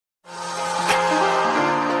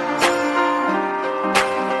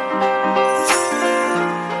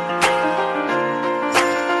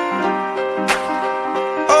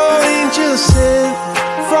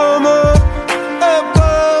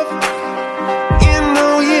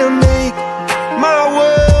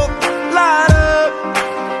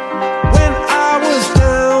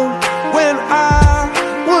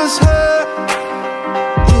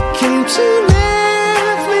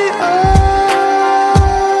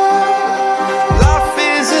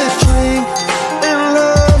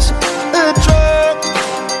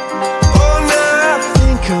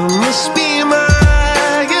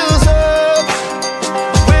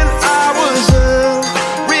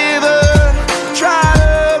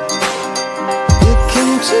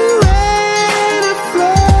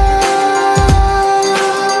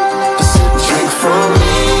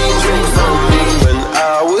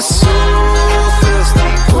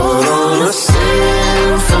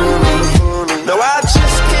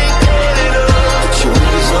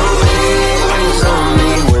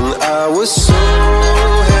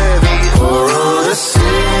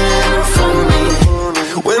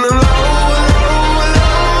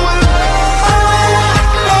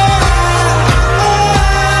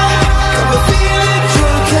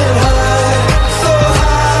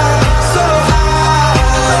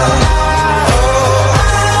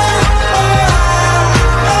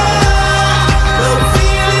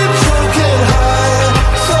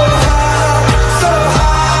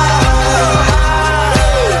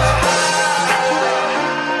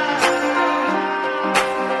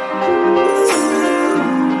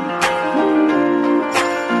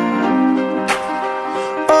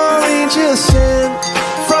angel sent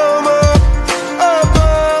from up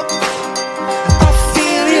above. I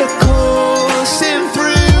feel you coursing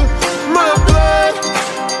through my blood.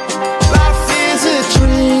 Life is a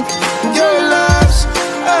drink, your love's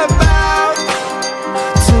about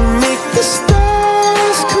to make the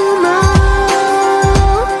stars come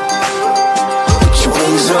out. Put your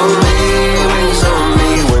wings on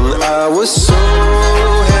me when I was so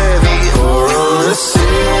heavy, or on a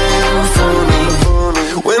symphony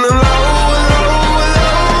when I'm low.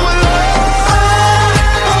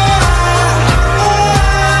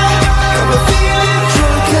 I'm feeling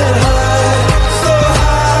drunk and high, so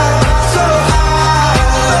high, so high.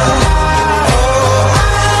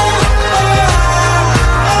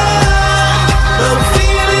 I'm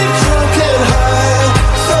feeling drunk and high,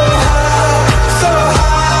 so high, so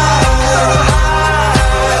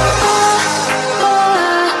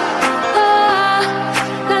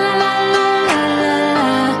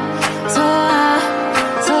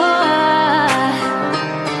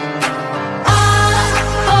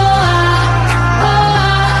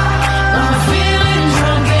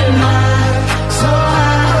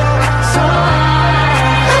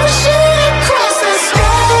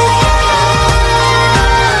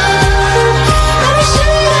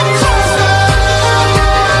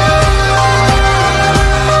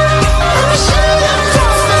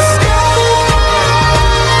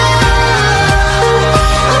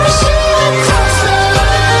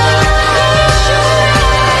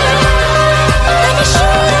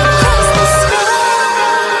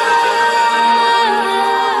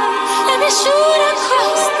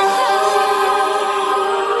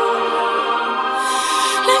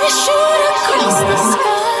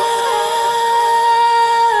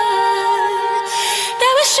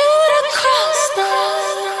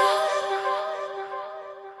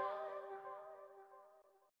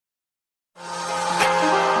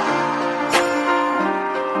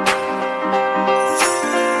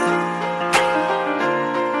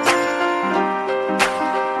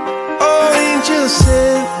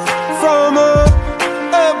sent from up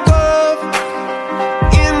above.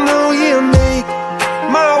 You know you make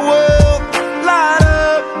my world light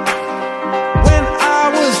up. When I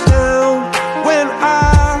was down, when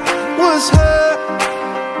I was hurt,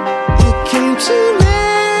 you came to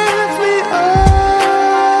lift me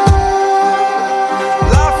up.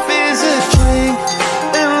 Life is a drink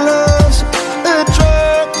and love's a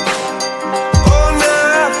drug. Oh,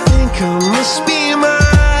 now I think I must be mine.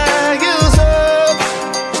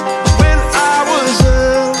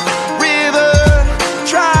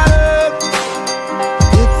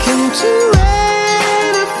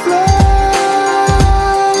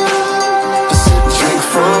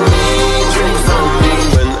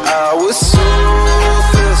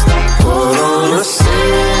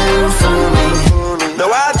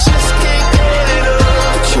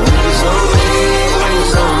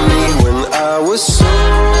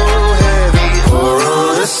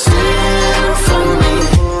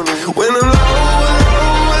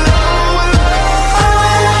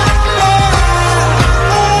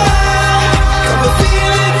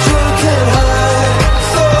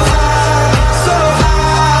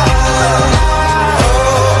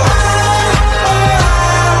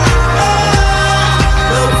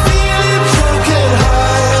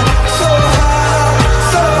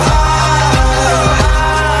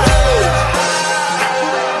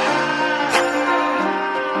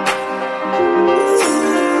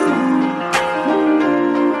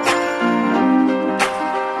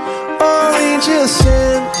 Angel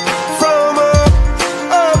sent from up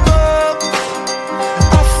above.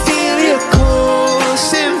 I feel you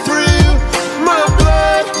coursing through my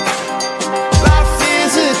blood. Life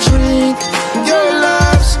is a drink, your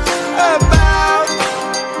love's about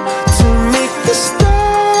to make the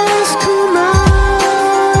stars come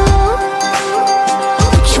out.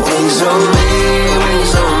 Put your wings on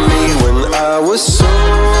me when I was so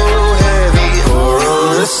heavy, or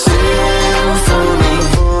on a symphony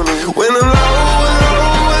when I'm low.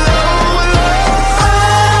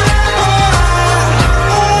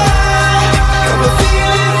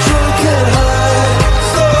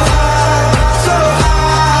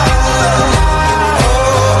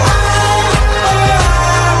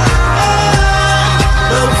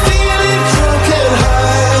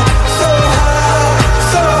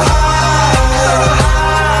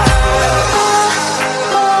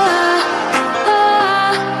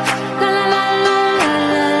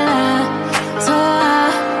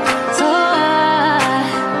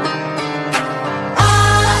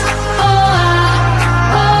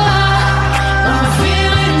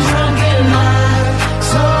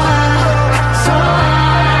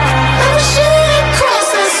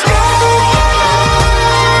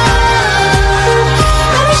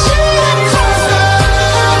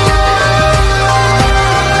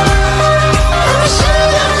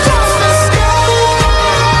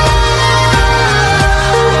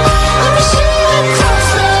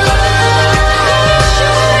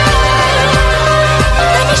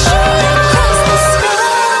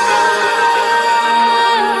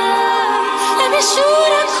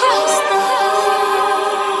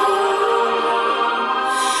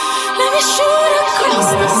 Let me shoot across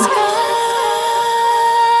the sky.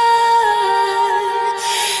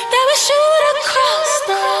 Let me shoot across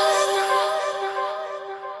the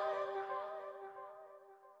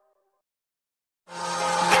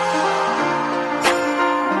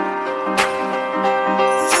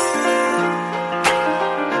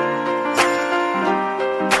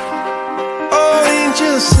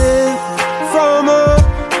angels sent from up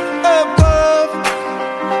above.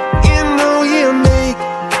 You know you make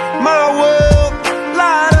my world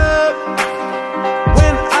light up.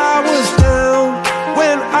 When I was down,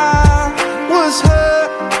 when I was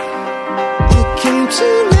hurt, you came to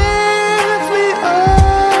lift me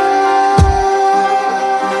up.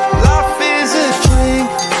 Life is a drink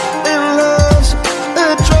and love's a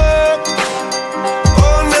drug.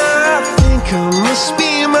 Oh, now I think I must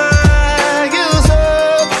be mine.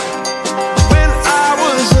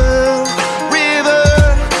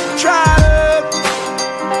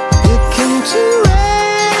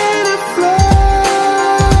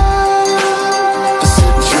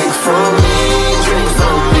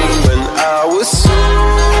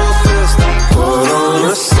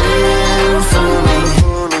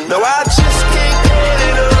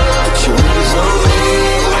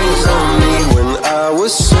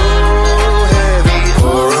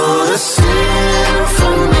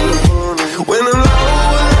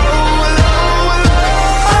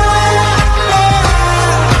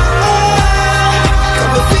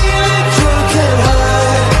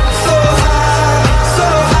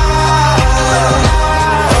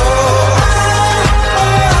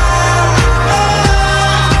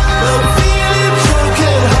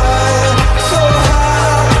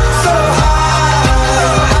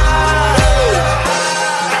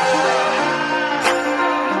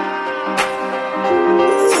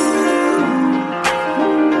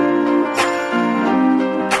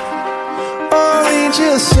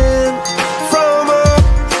 Angels sent from up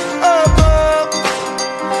above.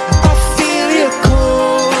 I feel you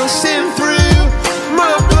coursing through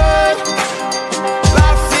my blood.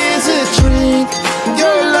 Life is a drink,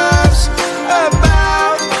 your love's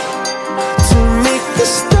about to make the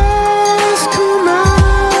stars come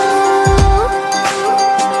out.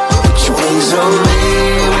 Put your wings on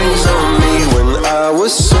me when I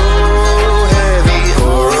was so heavy.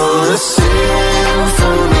 Or on a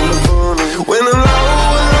symphony when I'm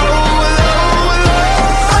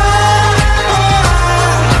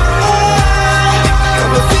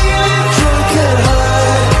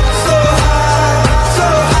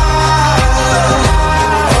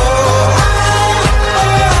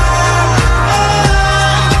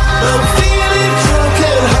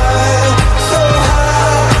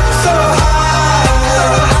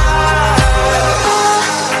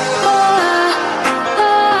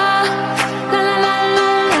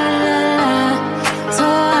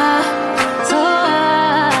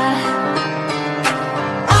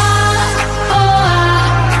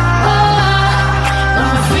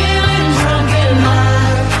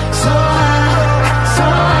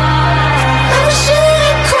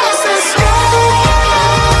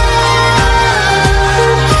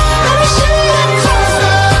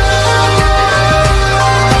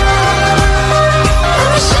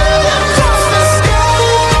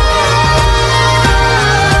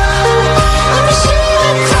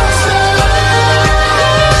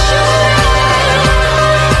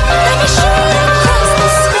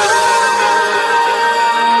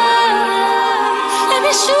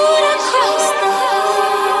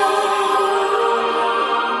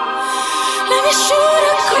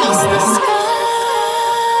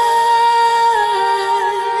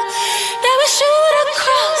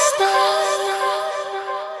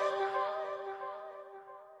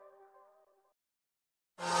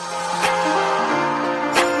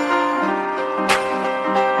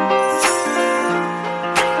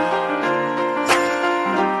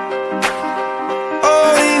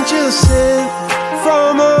sent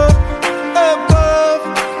from up above.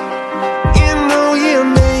 You know you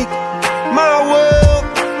make my world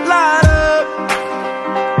light up.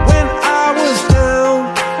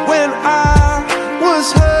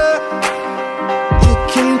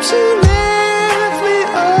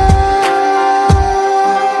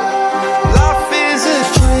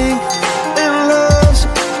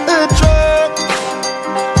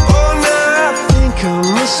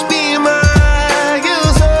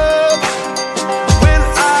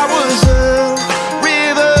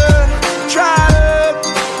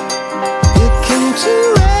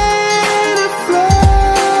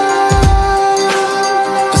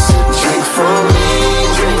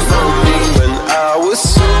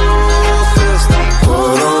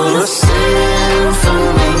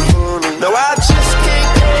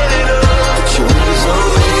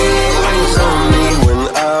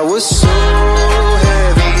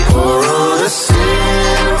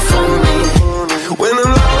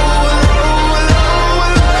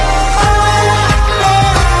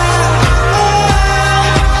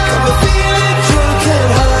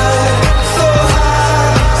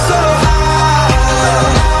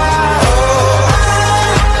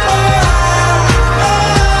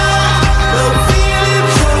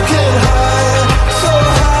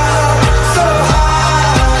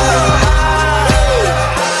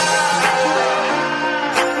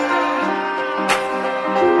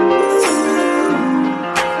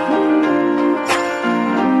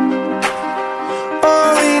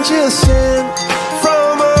 angel sent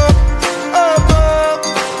from up above.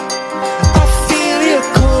 I feel you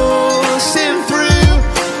coursing through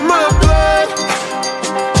my blood.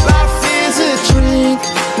 Life is a drink,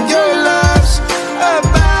 your love's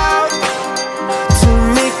about to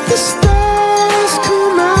make the stars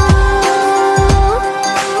come out.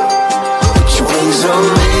 Put your wings on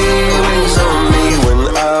me when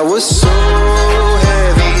I was so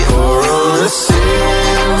heavy, or on a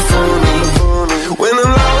symphony. When I'm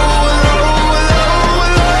low,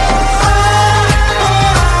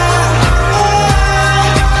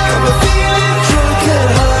 I'm feeling drunk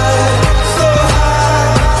and high, so high,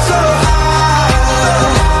 so high.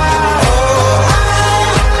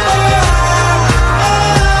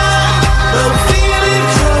 I'm feeling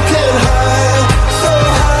drunk and high, so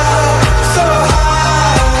high, so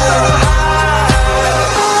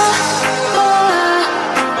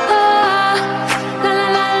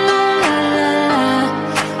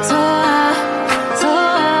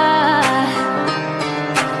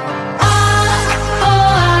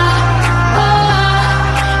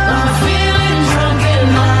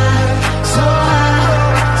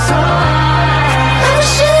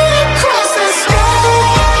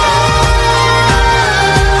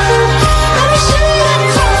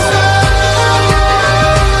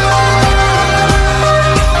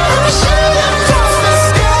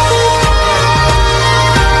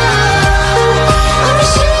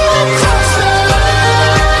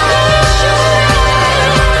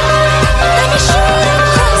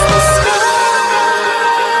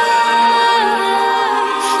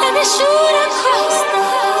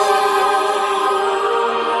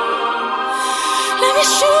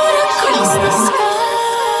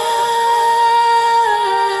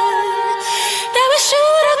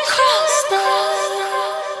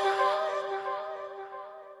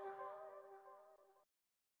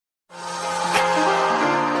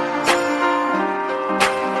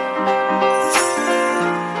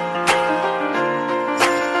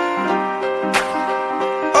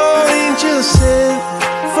angel sent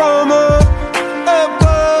from up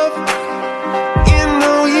above. You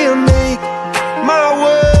know you make my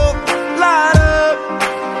world light up.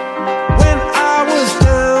 When I was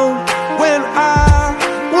down, when I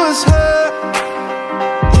was hurt,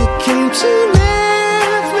 you came to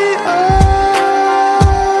lift me up.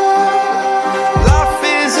 Life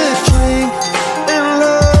is a drink and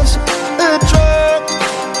love's a drug.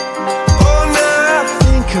 Oh, now I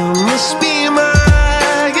think I must be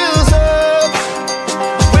miles up.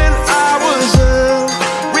 When I was a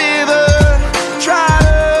river dried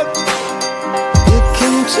up, you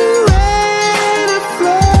came to rain and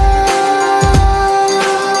flood.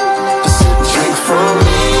 Drink from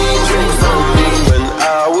me when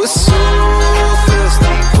I was so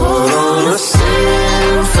thirsty. Put on a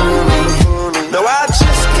symphony. No, I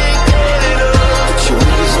just can't get enough. Put your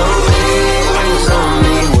wings on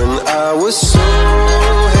me when I was so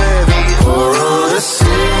heavy. Pour on a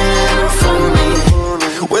symphony.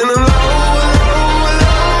 When I'm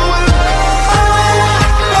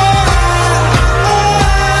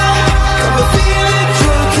I'm feeling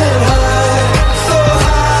drunk and high, so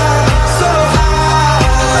high, so high.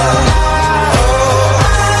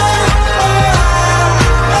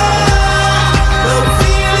 I'm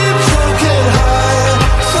feeling drunk and high,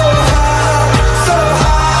 so high, so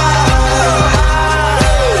high.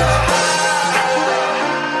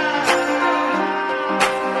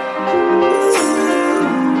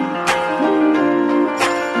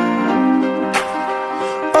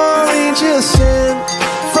 Oh, angel sent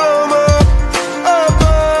from up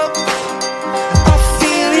above. I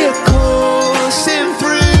feel you coursing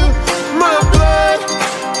through my blood.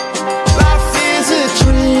 Life is a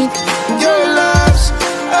drink, your love's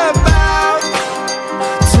about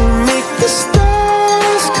to make the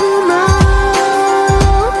stars come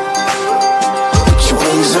out. Put your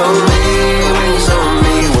wings on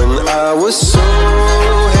me when I was so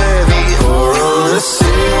heavy, or on a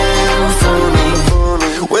symphony.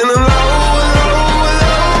 When I'm low,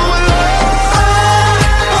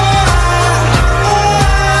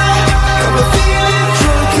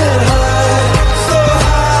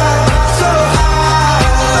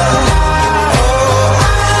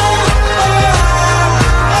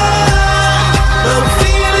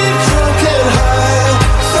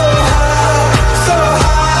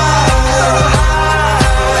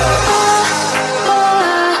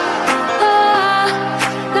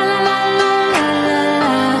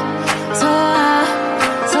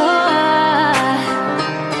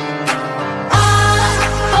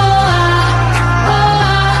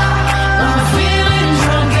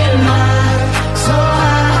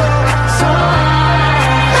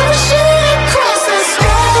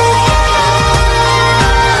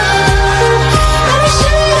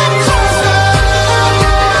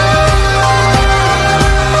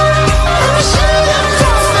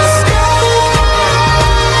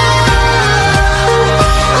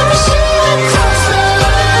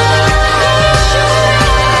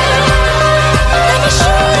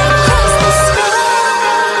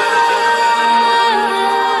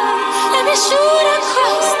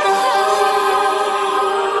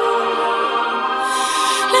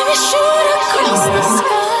 Let me shoot across the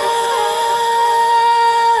sky.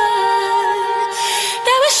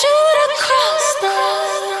 Let me shoot across the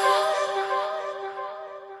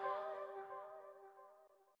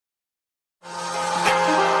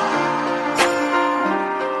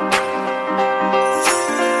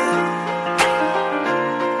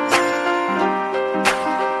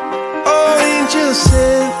angels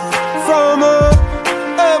sent from up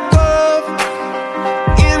above.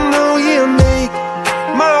 You know you make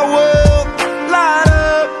my world light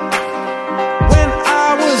up. When I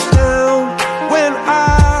was down, when I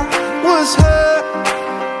was hurt,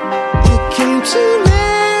 you came to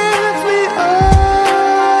lift me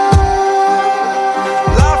up.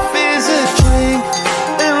 Life is a drink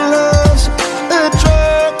and love's a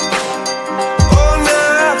drug. Oh,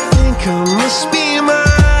 now I think I must be mine.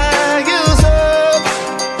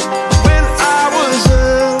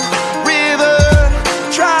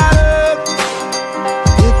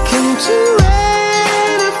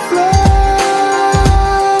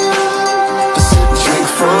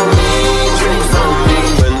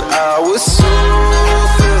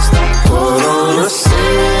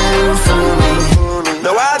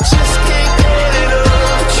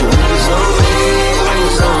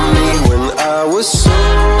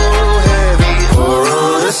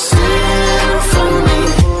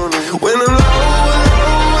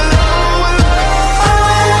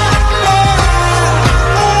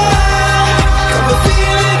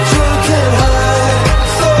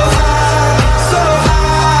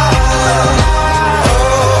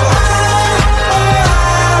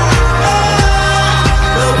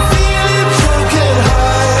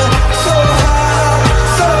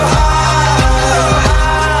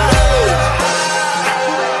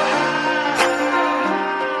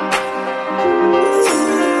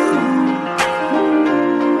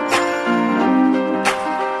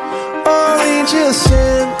 Just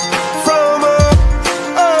sent from up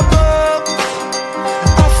above.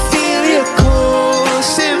 I feel you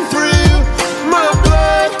coursing through my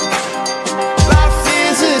blood. Life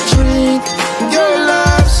is a drink, your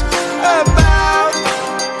love's about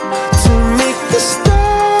to make the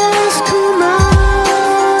stars come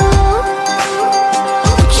out.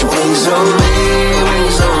 Put your wings on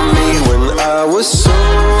me when I was so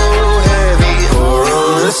heavy. Pour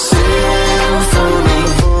on a symphony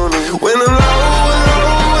when I'm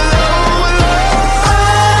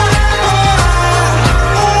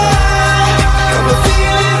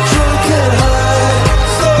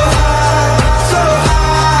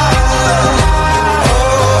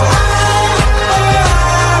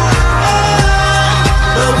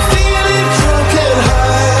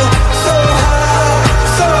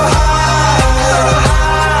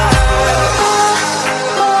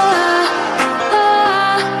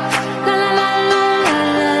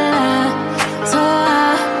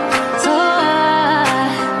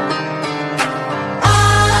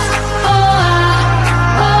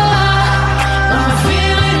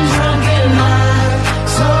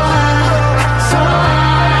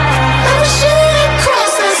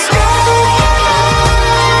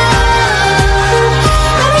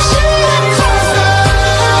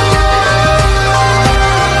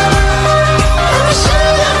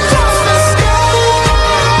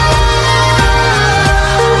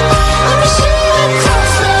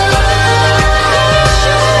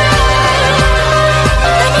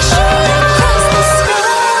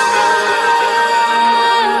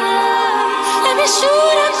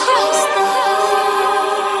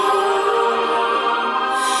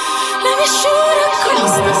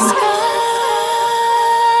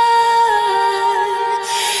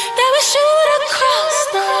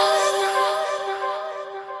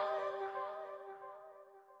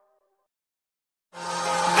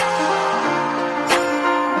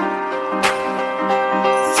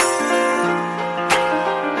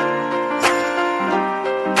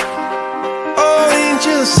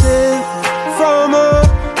just sent from up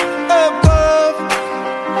above.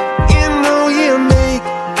 You know you make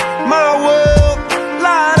my world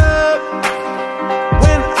light up.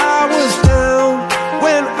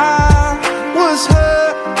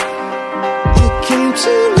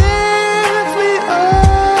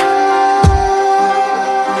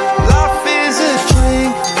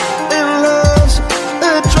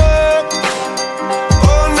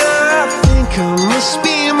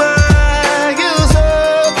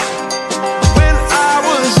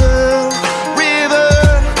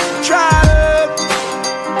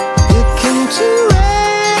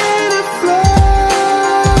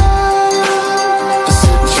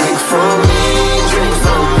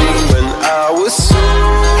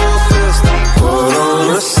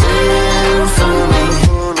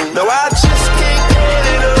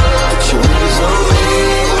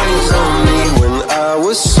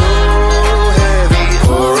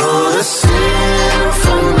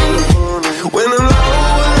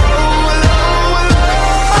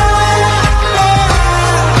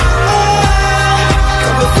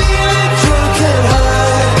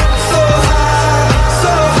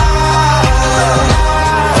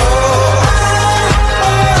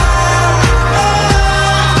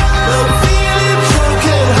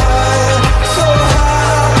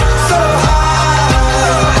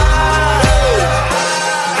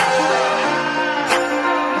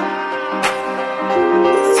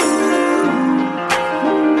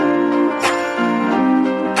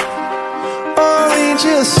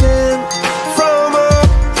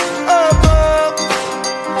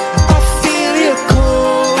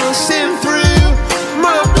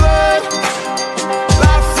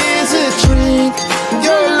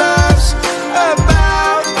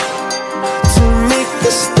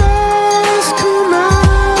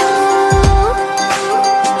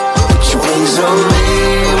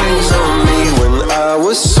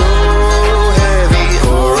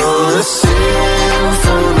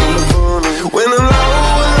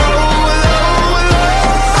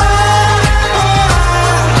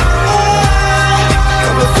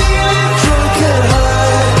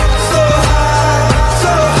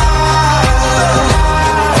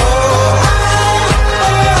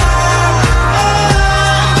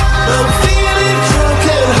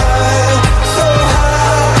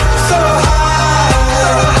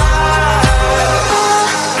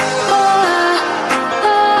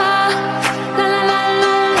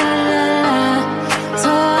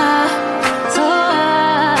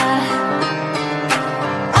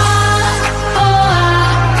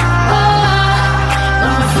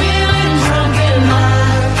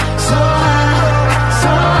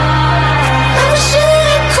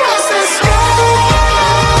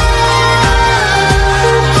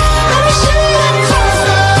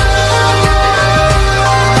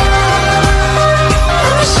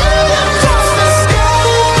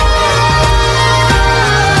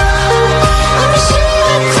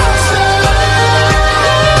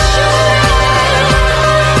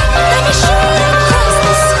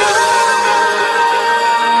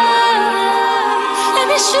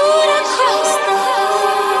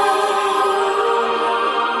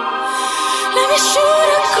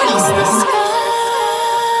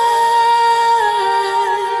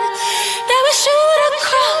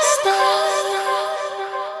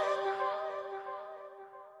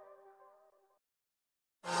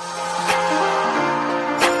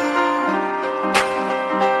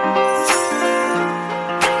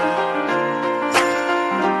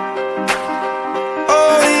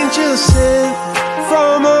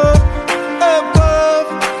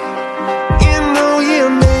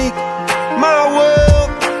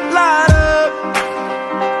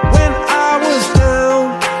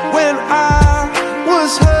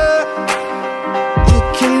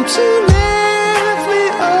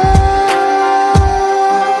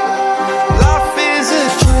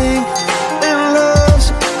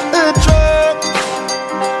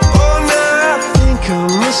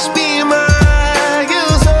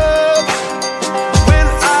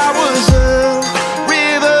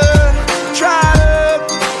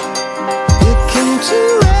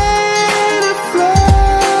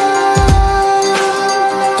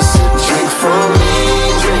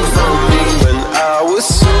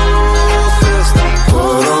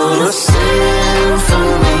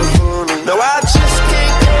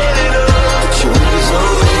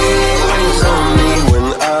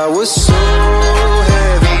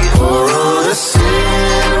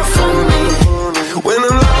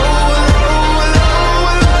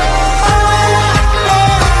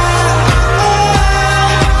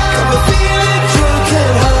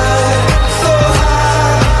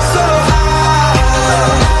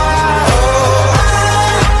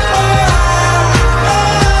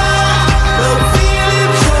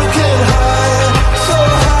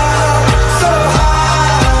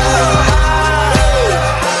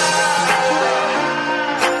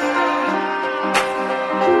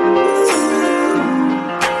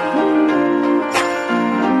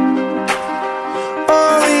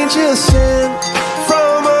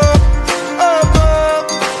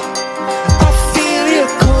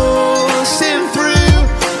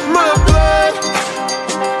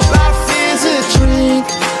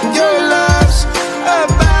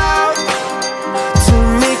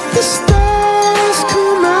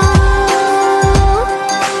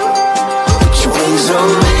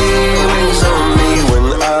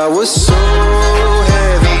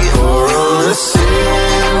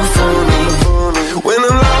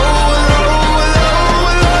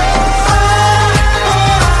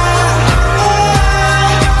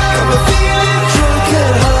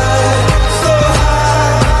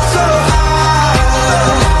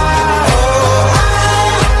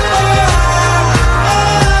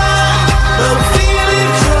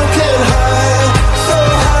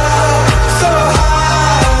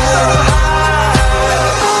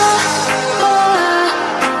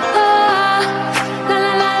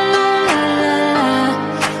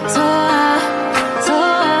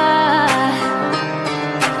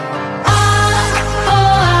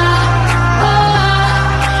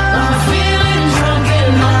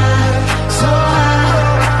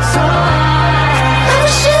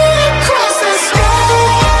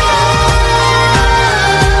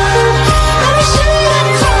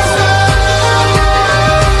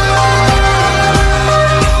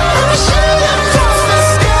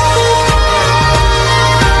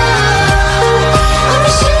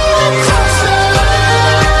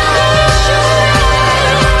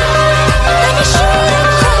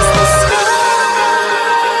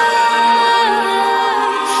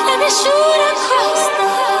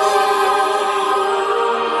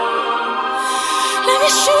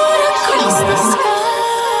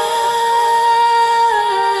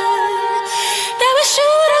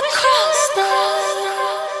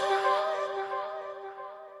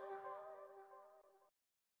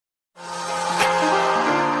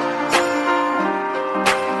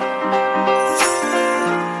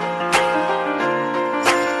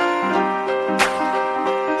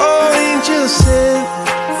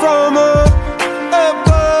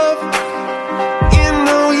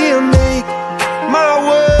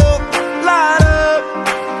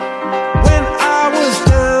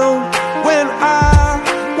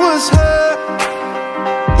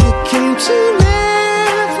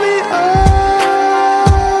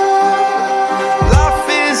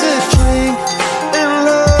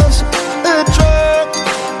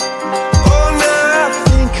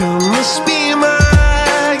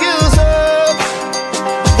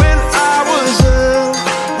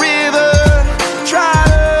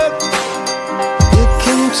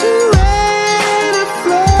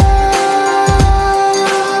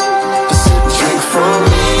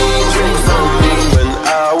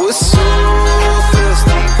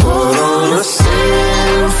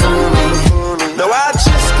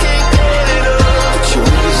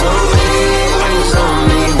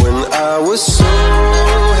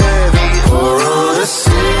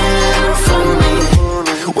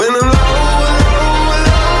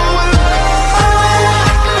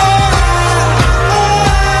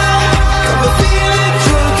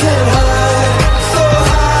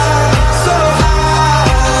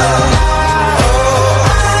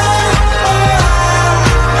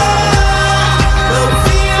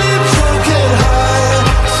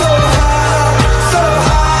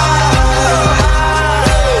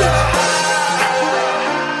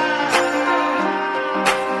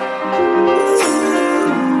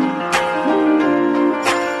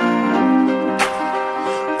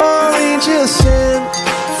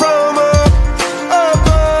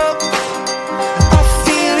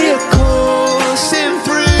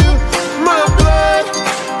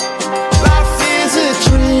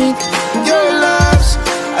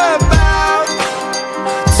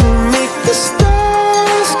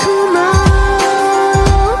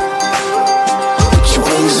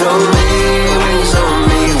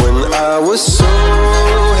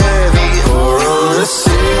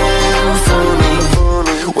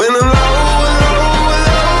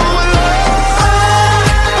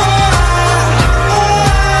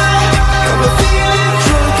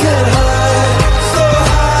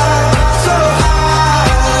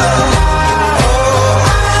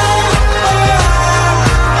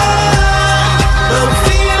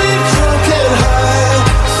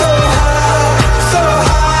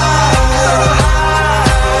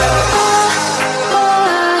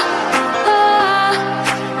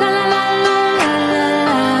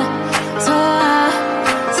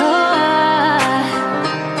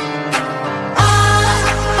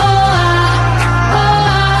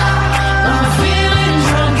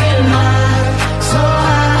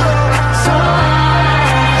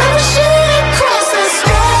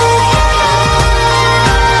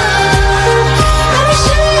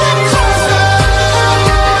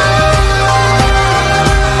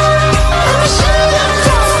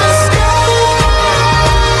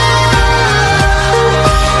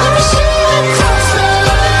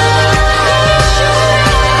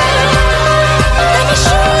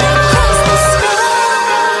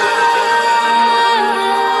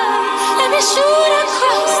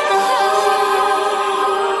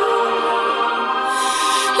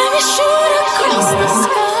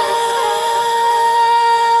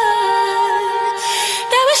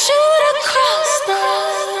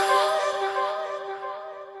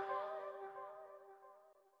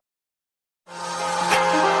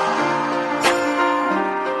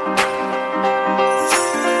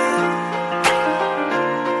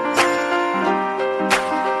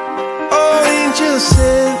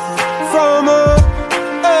 sent from up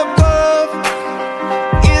above.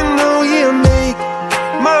 You know you make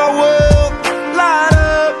my world light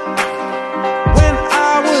up. When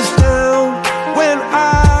I was down, when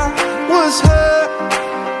I was hurt,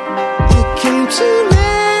 you came to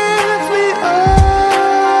lift me up.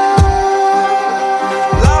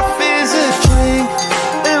 Life is a drink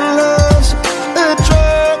and love's a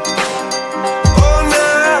drug. Oh,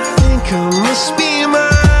 now I think I must be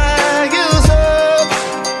miles up.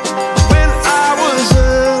 When I was a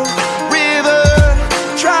river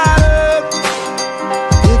dried up,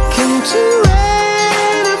 you came to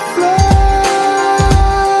rain and flood.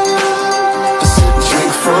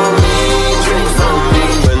 Drink from me, drink from me.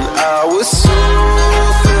 When I was so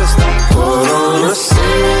thirsty, put on a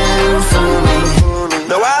symphony.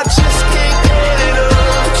 No, I just can't get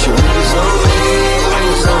enough. Put your wings on me,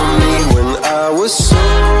 wings on me. When I was so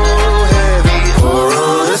heavy, pour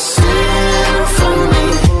on a symphony.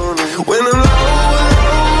 When I'm low,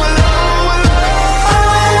 low, low,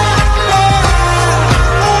 low,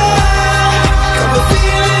 got me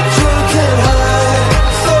feeling drunk and high,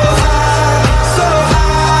 so high, so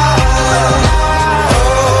high.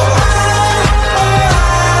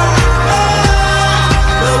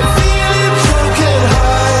 I'm feeling drunk and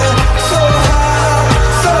high, so high,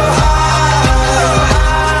 so high.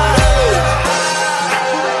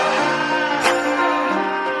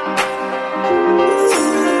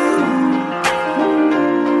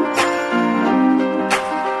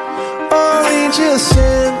 Angels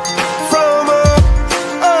sent from up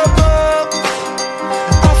above.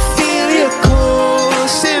 I feel you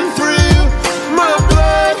coursing through my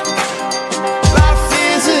blood. Life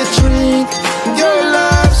is a drink, your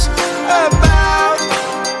love's about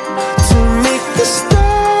to make the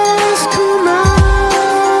stars come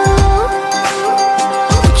out.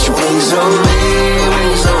 Put your wings on me,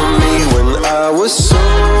 wings on me. When I was so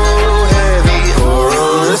heavy, pour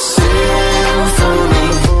on a symphony.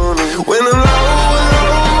 When I'm low,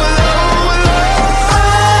 low, low, low,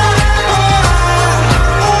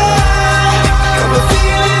 got me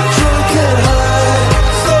feeling drunk and high,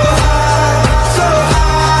 so high, so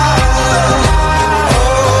high.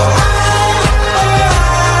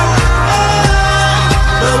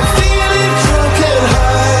 I'm feeling drunk and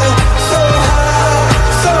high, so high,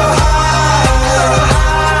 so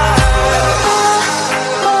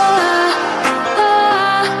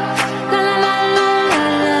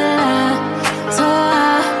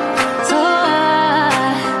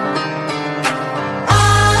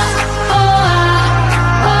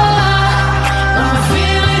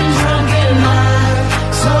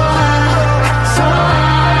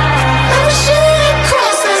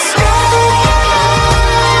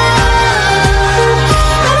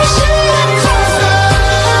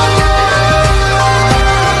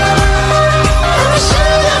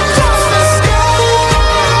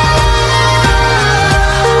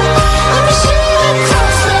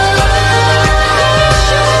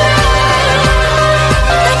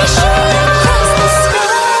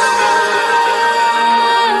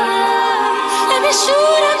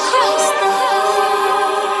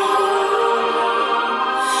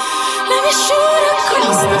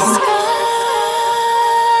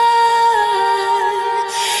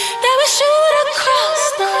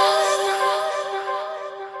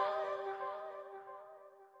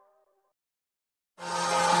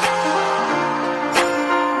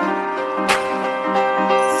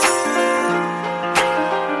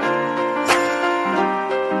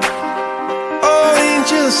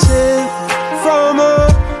angels sent from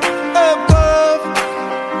up above.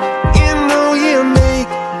 You know you make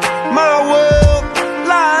my world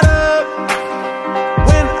light up.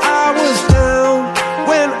 When I was down,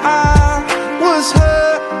 when I was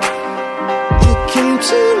hurt, you came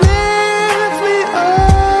to lift me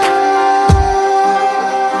up.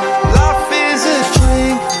 Life is a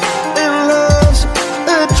drink and love's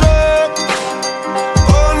a drug.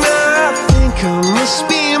 Oh, now I think I must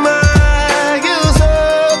be miles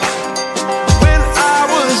up.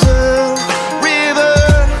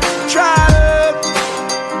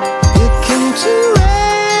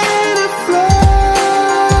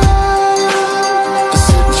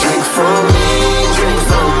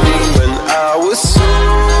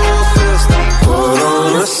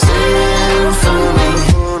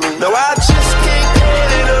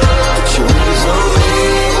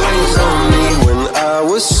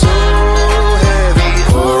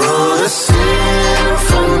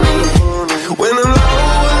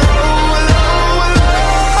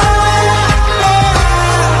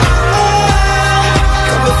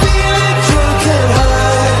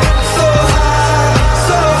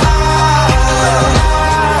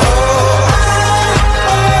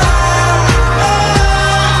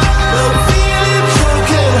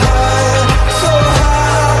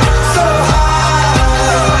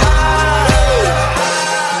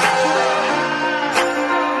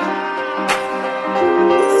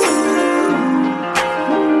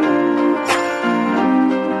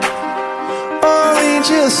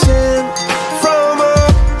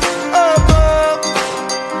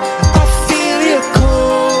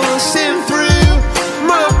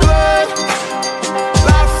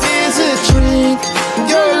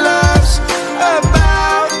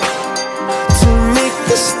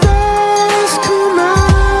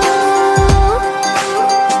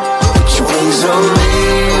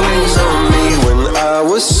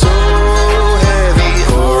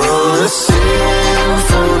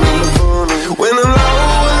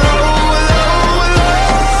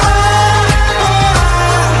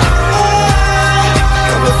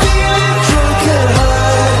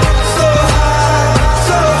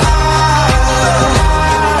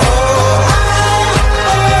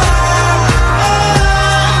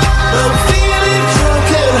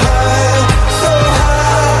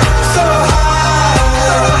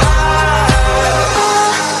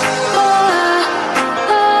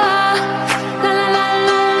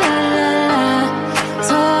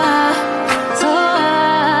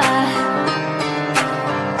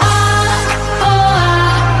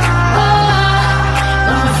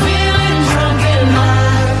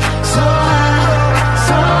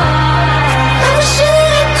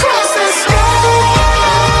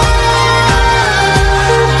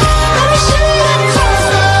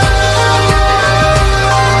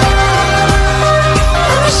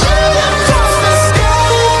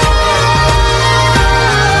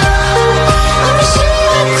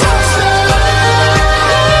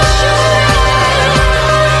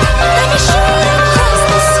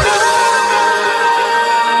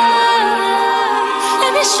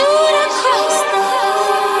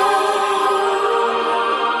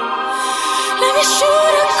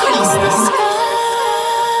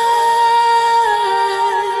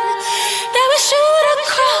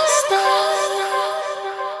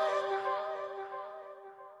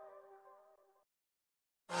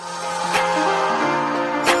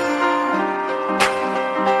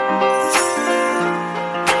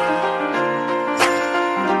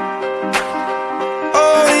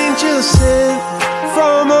 sent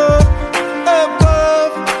from up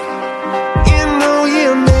above. You know you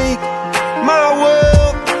make my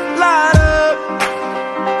world light up.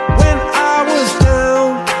 When I was down,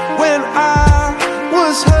 when I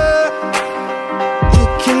was hurt, you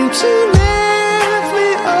came to lift me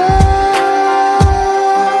up.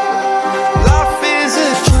 Life is a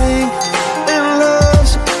drink and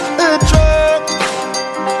love's a drug.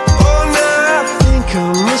 Oh, now I think I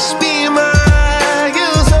must be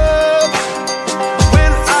miles up.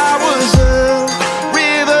 When I was a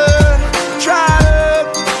river dried up,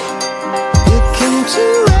 you came to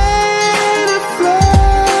rain and flood.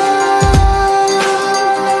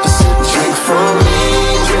 Drink from me,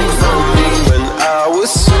 drink from me. When I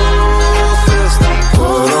was so thirsty,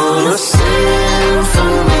 put on a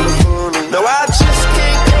symphony. No, I just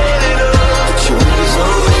can't get enough. Put your wings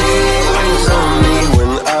on me, wings on me.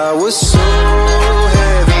 When I was so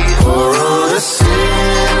heavy, pour on a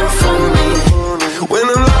symphony. When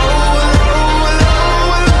I'm low,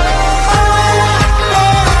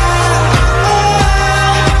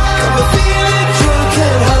 got me feeling drunk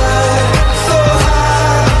and high, so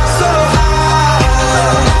high, so high.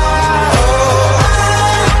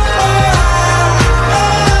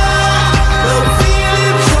 I'm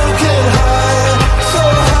feeling drunk and high, so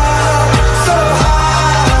high, so high.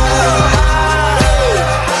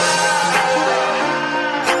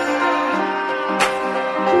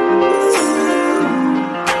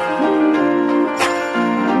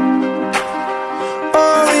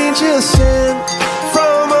 Angels sent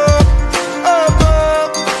from up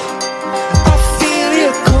above. I feel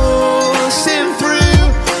you coursing through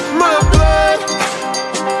my blood.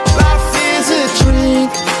 Life is a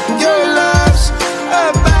drink, your love's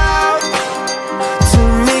about to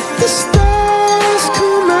make the stars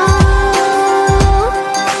come out.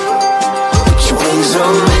 Put your wings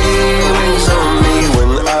on me, wings on me.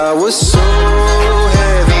 When I was so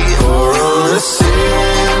heavy, pour on a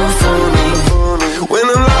symphony. When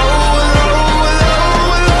I'm low,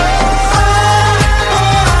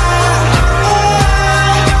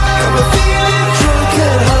 got me feeling drunk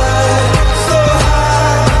and high, so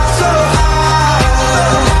high, so high.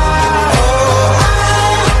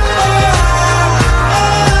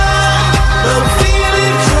 I'm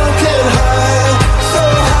feeling drunk and high, so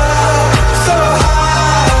high, so high.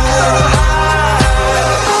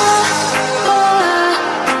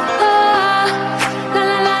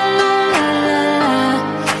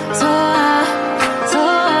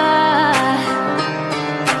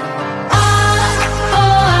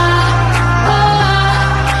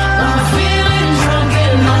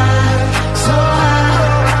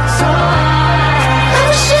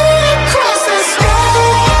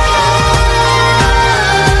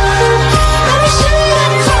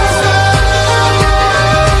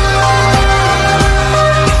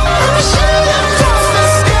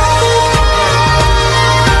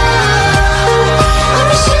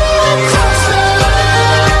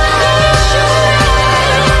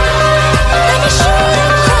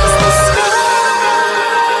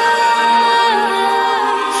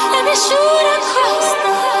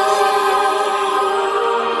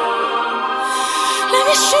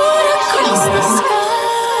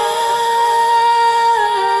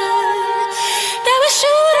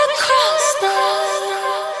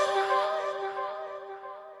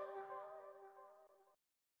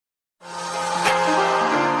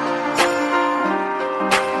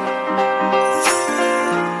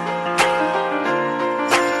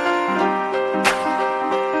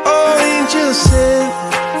 Angels sent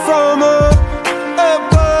from up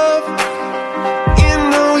above. You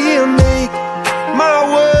know you make my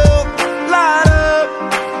world light up.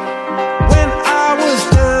 When I was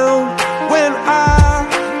down, when I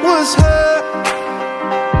was hurt,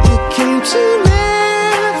 you came to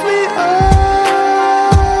lift me up.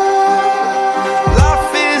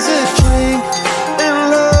 Life is a drink and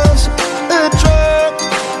love's a drug.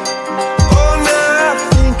 Oh, now I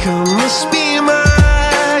think I must be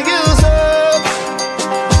miles up.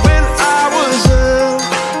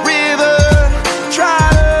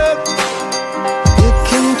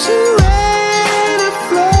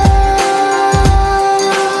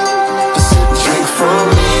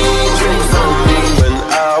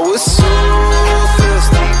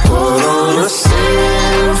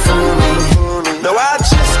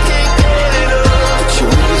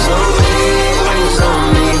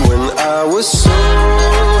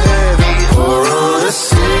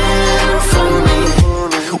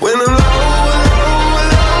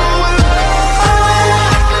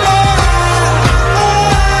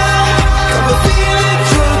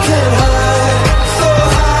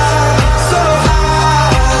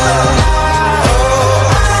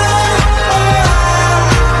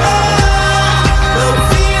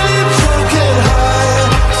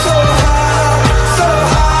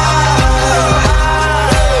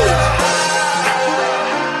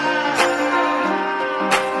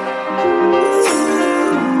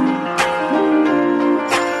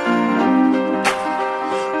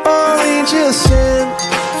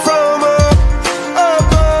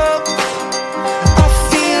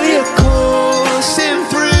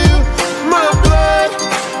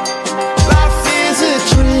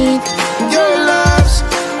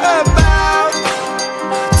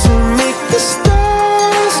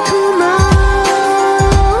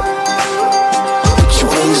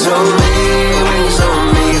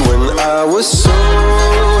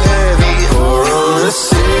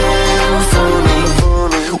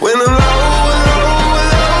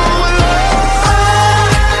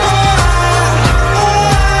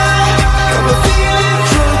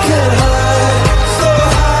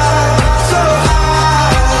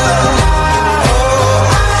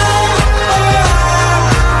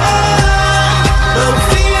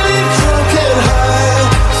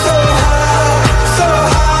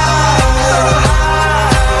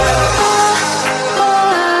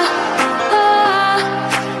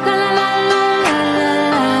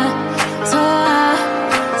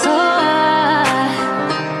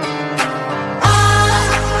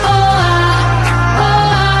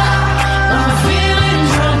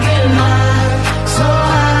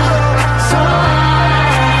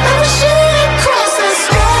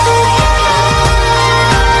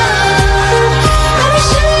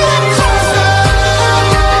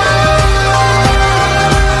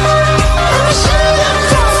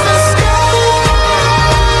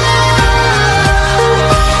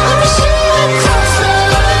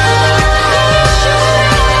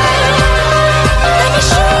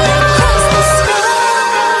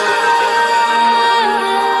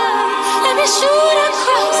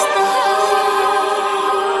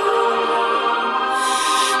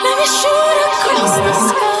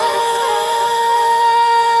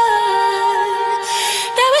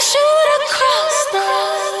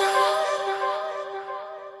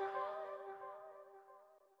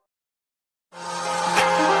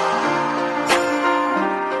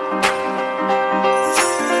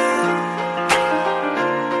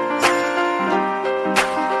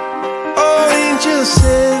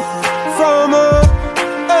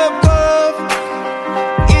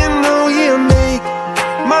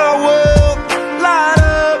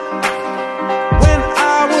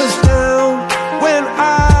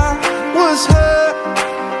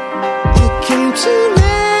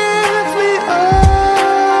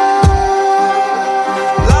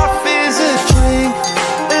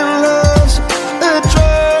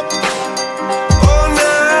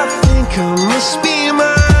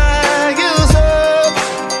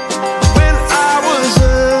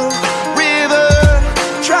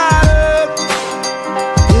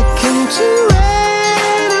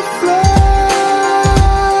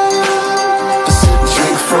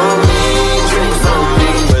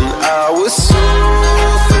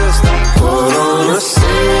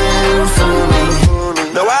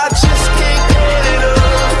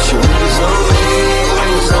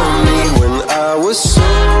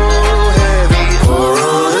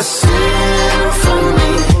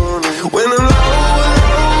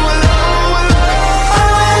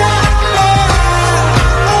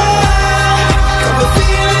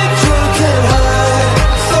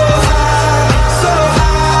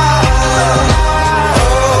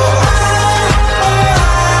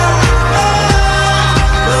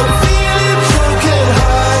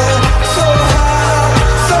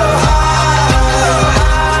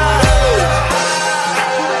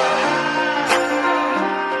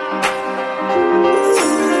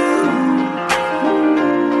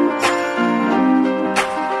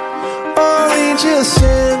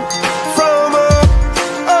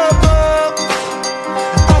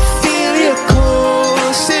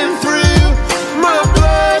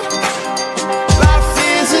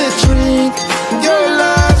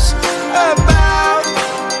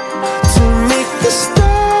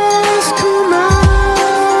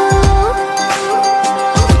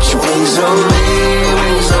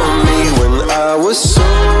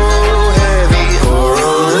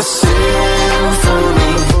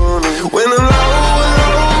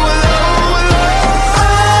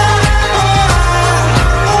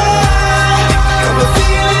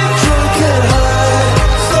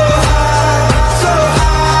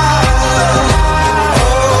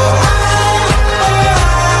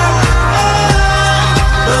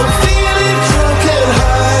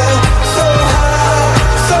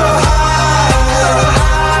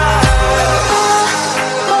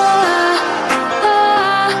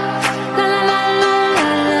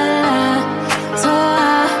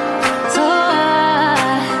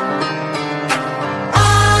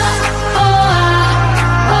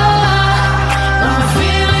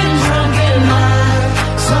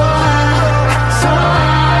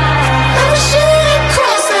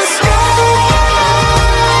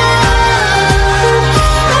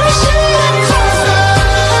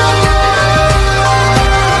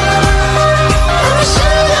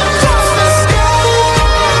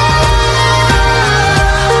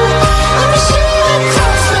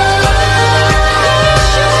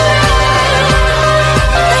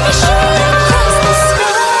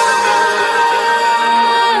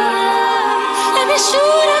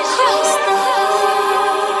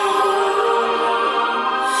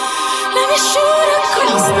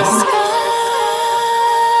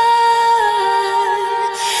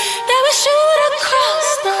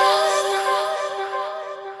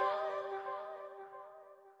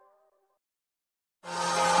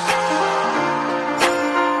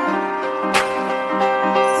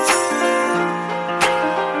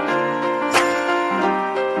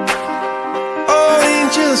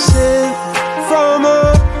 sent from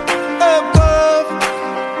up above.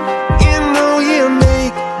 You know you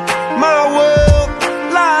make my world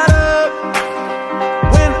light up.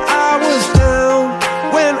 When I was down,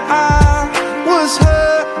 when I was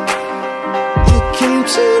hurt, you came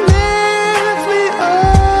to lift me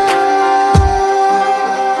up.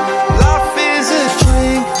 Life is a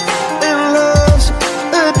drink and love's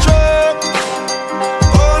a drug.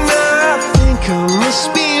 Oh, now I think I must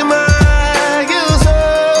be miles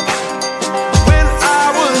up. When I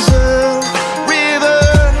was a river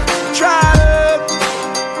dried up,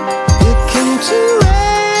 you came to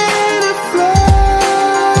rain and flood.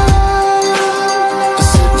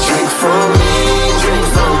 Drink from me, drink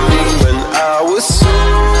from me. When I was so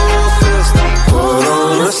thirsty, put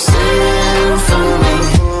on a symphony.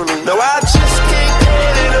 No, I just can't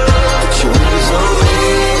get enough. Put your wings on me,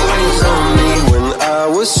 wings on me. When I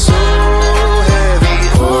was so heavy,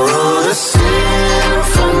 pour on a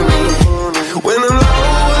symphony. When I'm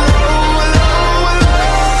low, low, low,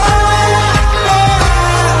 low,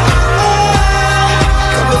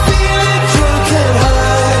 got me feeling drunk and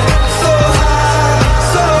high, so high,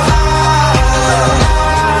 so high.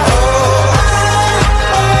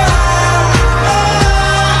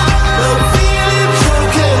 I'm feeling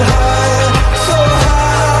drunk and high, so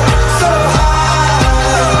high, so high.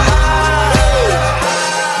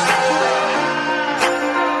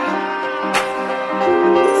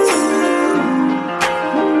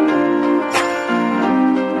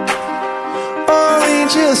 Oh,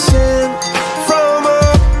 angel sent from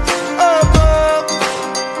up above.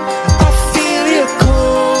 I feel you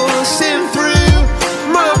coursing through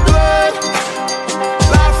my blood.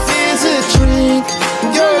 Life is a drink,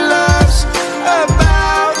 your love's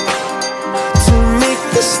about to make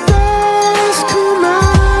the stars come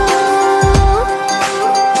out.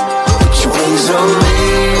 Put your wings on me,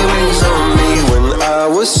 wings on me. When I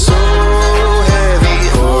was so heavy,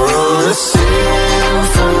 pour on a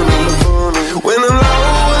symphony. When I'm low,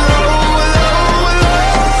 low, low,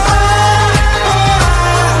 low,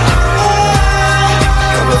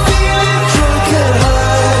 got me feeling drunk and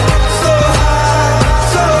high, so high,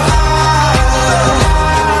 so high.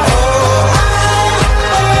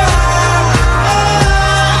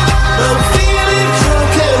 I'm feeling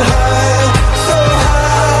drunk and high, so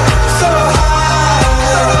high, so high.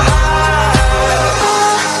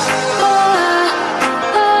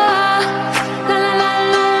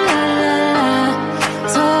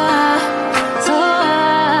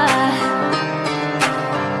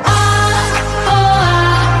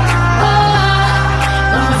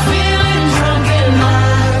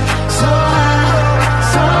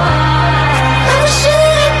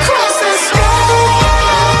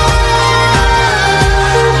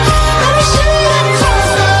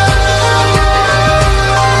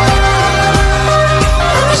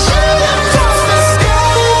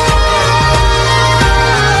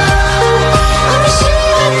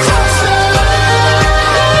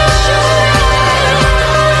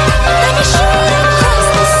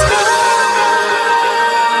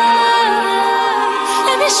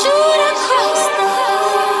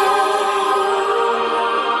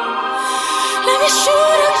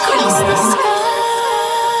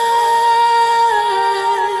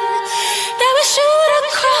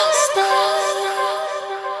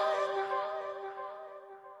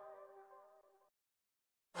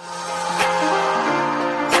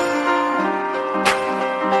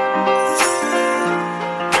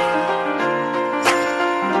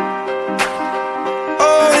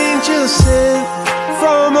 Oh, angel sent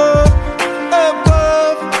from up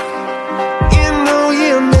above. You know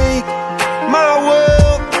you make my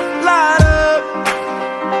world light up.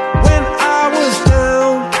 When I was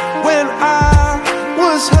down, when I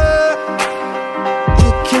was hurt,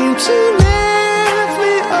 you came to lift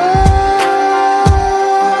me up.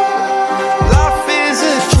 Life is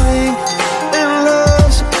a drink and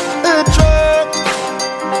love's a drug.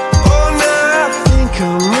 Oh, now I think I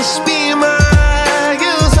must be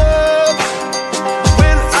miles up.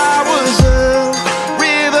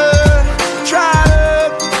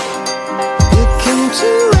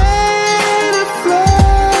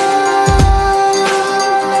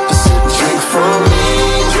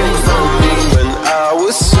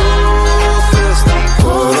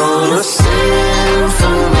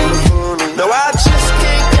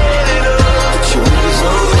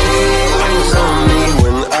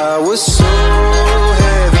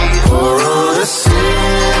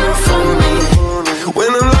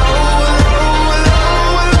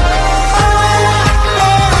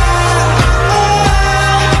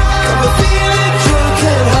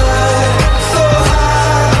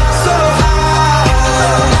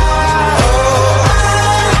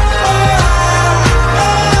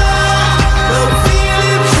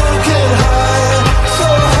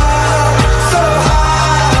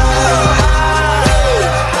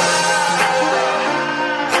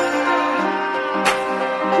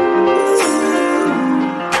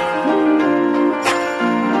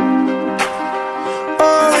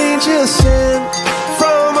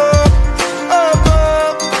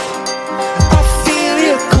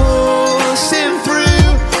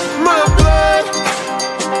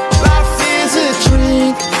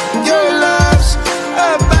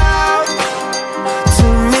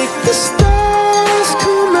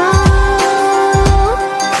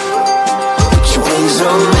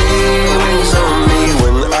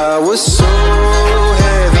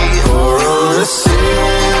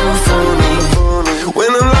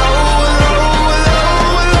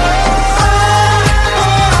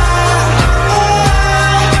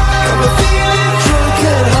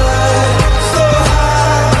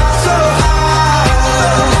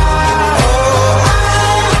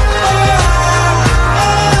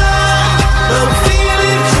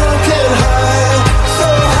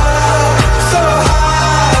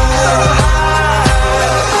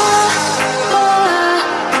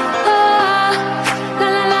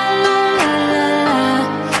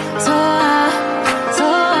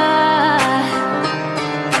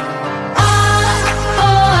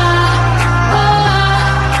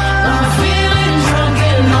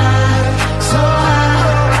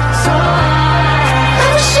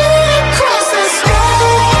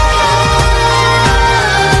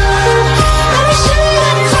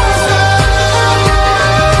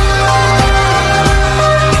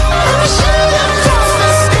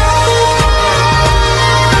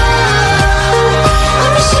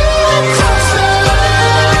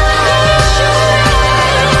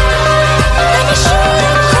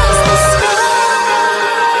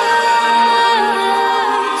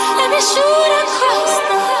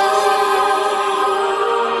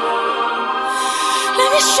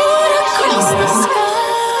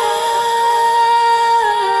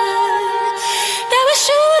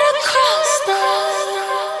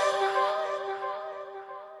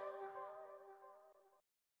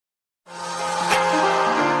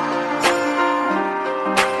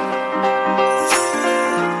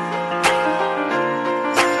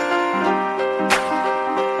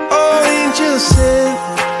 angel sent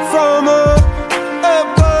from up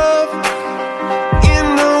above. You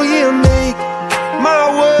know you make my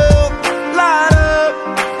world light up.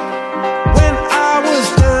 When I was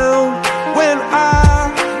down, when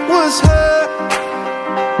I was hurt,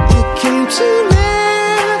 you came to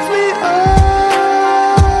lift me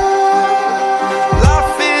up.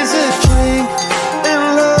 Life is a drink and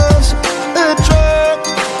love's a drug.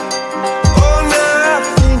 Oh, now I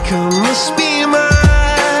think I must be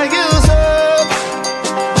miles up.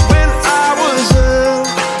 When I was a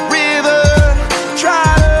river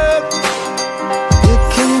dried up, you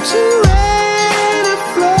came to rain and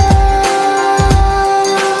flood.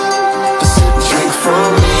 Drink from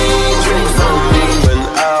me, drink from me. When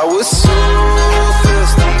I was so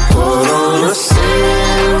thirsty, put on a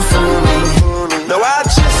symphony. No, I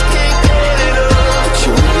just can't get enough. Put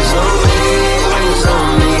your wings on me, wings on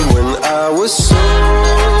me. When I was so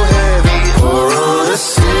heavy, pour on a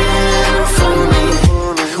symphony.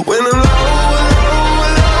 When I'm low, low,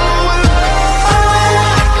 low,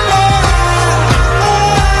 low,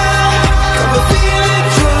 got me feeling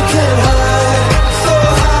drunk and high, so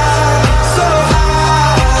high, so high.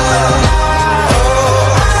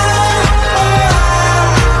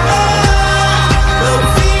 I'm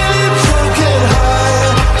feeling drunk and high,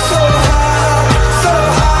 so high, so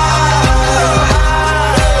high.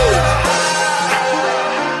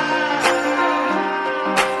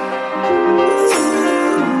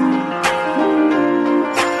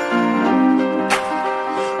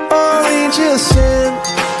 Oh, angel sent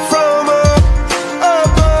from up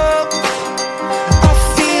above. I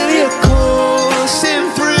feel you coursing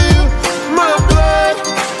through my blood.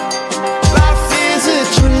 Life is a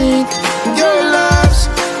drink, your love's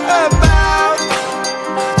about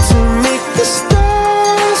to make the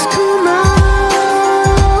stars come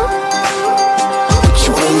out. Put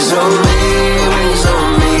your wings on me,